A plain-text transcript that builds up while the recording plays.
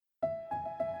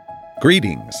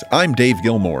Greetings, I'm Dave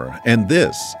Gilmore, and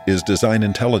this is Design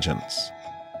Intelligence.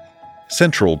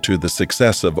 Central to the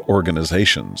success of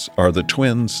organizations are the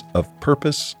twins of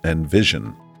purpose and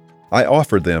vision. I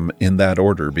offer them in that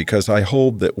order because I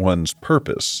hold that one's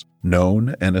purpose,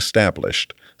 known and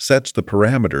established, sets the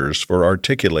parameters for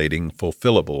articulating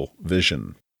fulfillable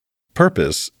vision.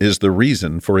 Purpose is the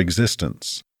reason for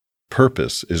existence.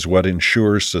 Purpose is what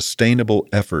ensures sustainable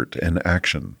effort and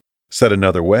action. Said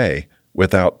another way,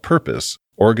 without purpose,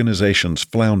 organizations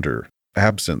flounder,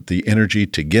 absent the energy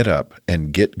to get up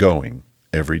and get going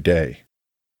every day.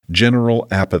 General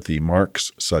apathy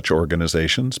marks such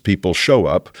organizations. People show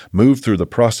up, move through the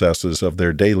processes of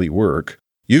their daily work,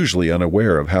 usually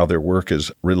unaware of how their work is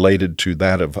related to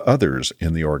that of others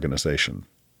in the organization.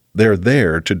 They're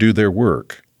there to do their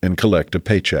work and collect a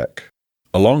paycheck.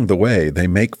 Along the way, they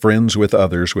make friends with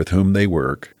others with whom they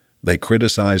work. They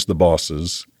criticize the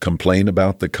bosses, complain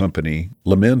about the company,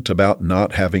 lament about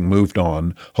not having moved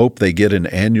on, hope they get an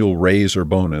annual raise or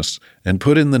bonus, and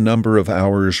put in the number of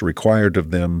hours required of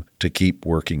them to keep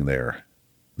working there.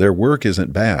 Their work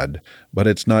isn't bad, but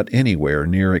it's not anywhere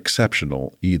near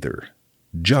exceptional either.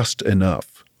 Just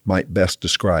enough might best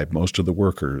describe most of the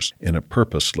workers in a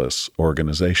purposeless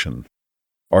organization.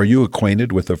 Are you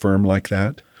acquainted with a firm like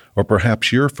that? Or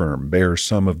perhaps your firm bears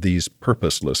some of these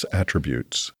purposeless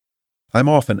attributes. I'm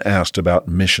often asked about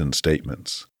mission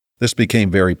statements. This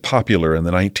became very popular in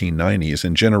the 1990s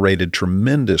and generated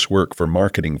tremendous work for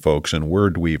marketing folks and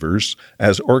word weavers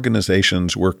as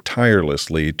organizations worked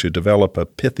tirelessly to develop a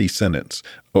pithy sentence,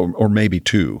 or maybe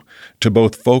two, to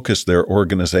both focus their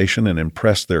organization and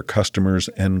impress their customers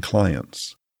and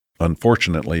clients.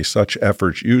 Unfortunately, such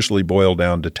efforts usually boil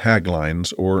down to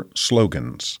taglines or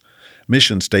slogans.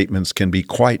 Mission statements can be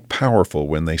quite powerful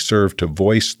when they serve to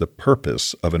voice the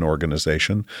purpose of an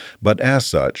organization, but as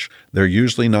such, they're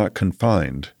usually not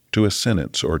confined to a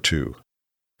sentence or two.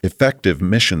 Effective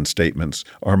mission statements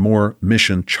are more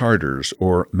mission charters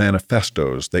or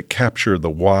manifestos that capture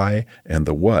the why and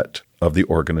the what of the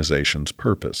organization's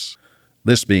purpose.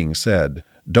 This being said,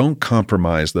 don't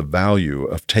compromise the value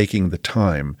of taking the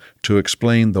time to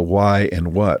explain the why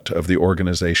and what of the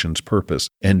organization's purpose,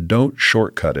 and don't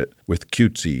shortcut it with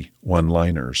cutesy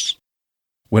one-liners.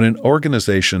 When an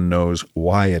organization knows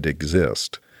why it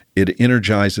exists, it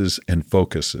energizes and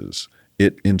focuses.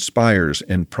 It inspires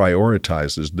and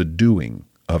prioritizes the doing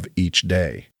of each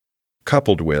day.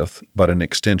 Coupled with, but an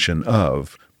extension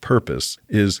of, purpose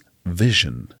is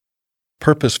vision.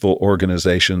 Purposeful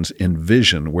organizations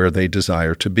envision where they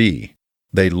desire to be.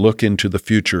 They look into the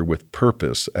future with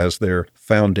purpose as their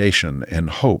foundation and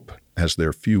hope as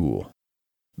their fuel.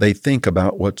 They think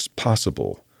about what's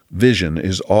possible. Vision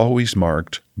is always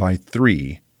marked by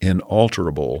three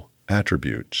inalterable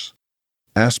attributes: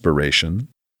 aspiration,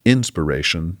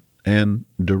 inspiration, and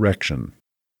direction.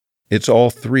 It's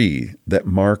all three that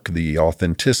mark the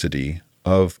authenticity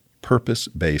of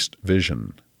purpose-based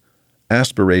vision.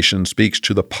 Aspiration speaks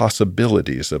to the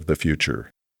possibilities of the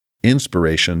future.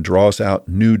 Inspiration draws out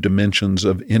new dimensions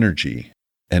of energy,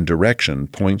 and direction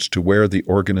points to where the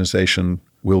organization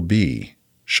will be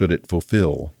should it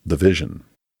fulfill the vision.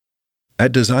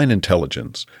 At Design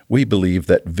Intelligence, we believe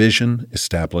that vision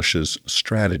establishes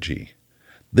strategy.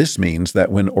 This means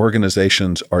that when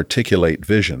organizations articulate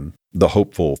vision, the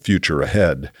hopeful future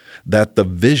ahead, that the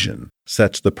vision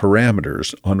sets the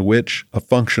parameters on which a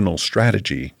functional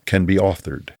strategy can be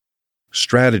authored.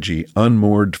 Strategy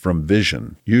unmoored from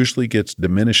vision usually gets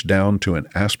diminished down to an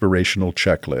aspirational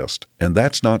checklist, and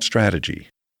that's not strategy.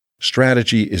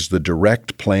 Strategy is the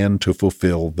direct plan to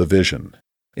fulfill the vision.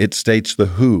 It states the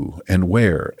who and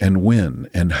where and when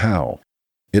and how.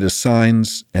 It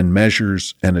assigns and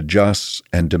measures and adjusts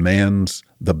and demands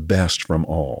the best from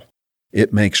all.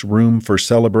 It makes room for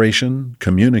celebration,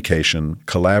 communication,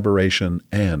 collaboration,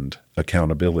 and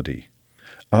accountability.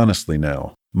 Honestly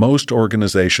now, most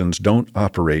organizations don't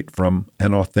operate from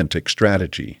an authentic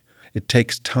strategy. It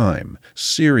takes time,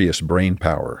 serious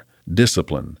brainpower,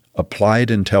 discipline, applied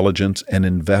intelligence, and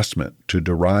investment to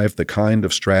derive the kind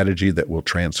of strategy that will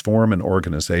transform an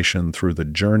organization through the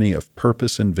journey of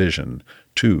purpose and vision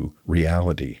to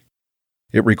reality.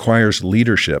 It requires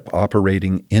leadership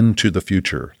operating into the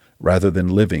future rather than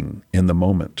living in the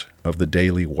moment of the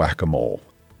daily whack-a-mole.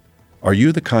 Are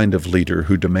you the kind of leader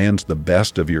who demands the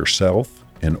best of yourself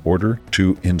in order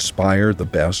to inspire the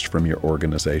best from your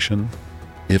organization?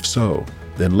 If so,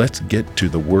 then let's get to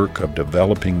the work of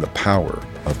developing the power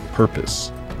of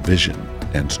purpose, vision,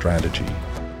 and strategy.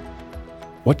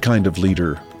 What kind of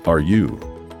leader are you?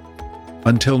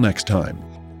 Until next time,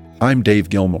 I'm Dave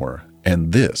Gilmore,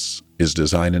 and this is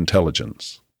Design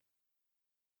Intelligence.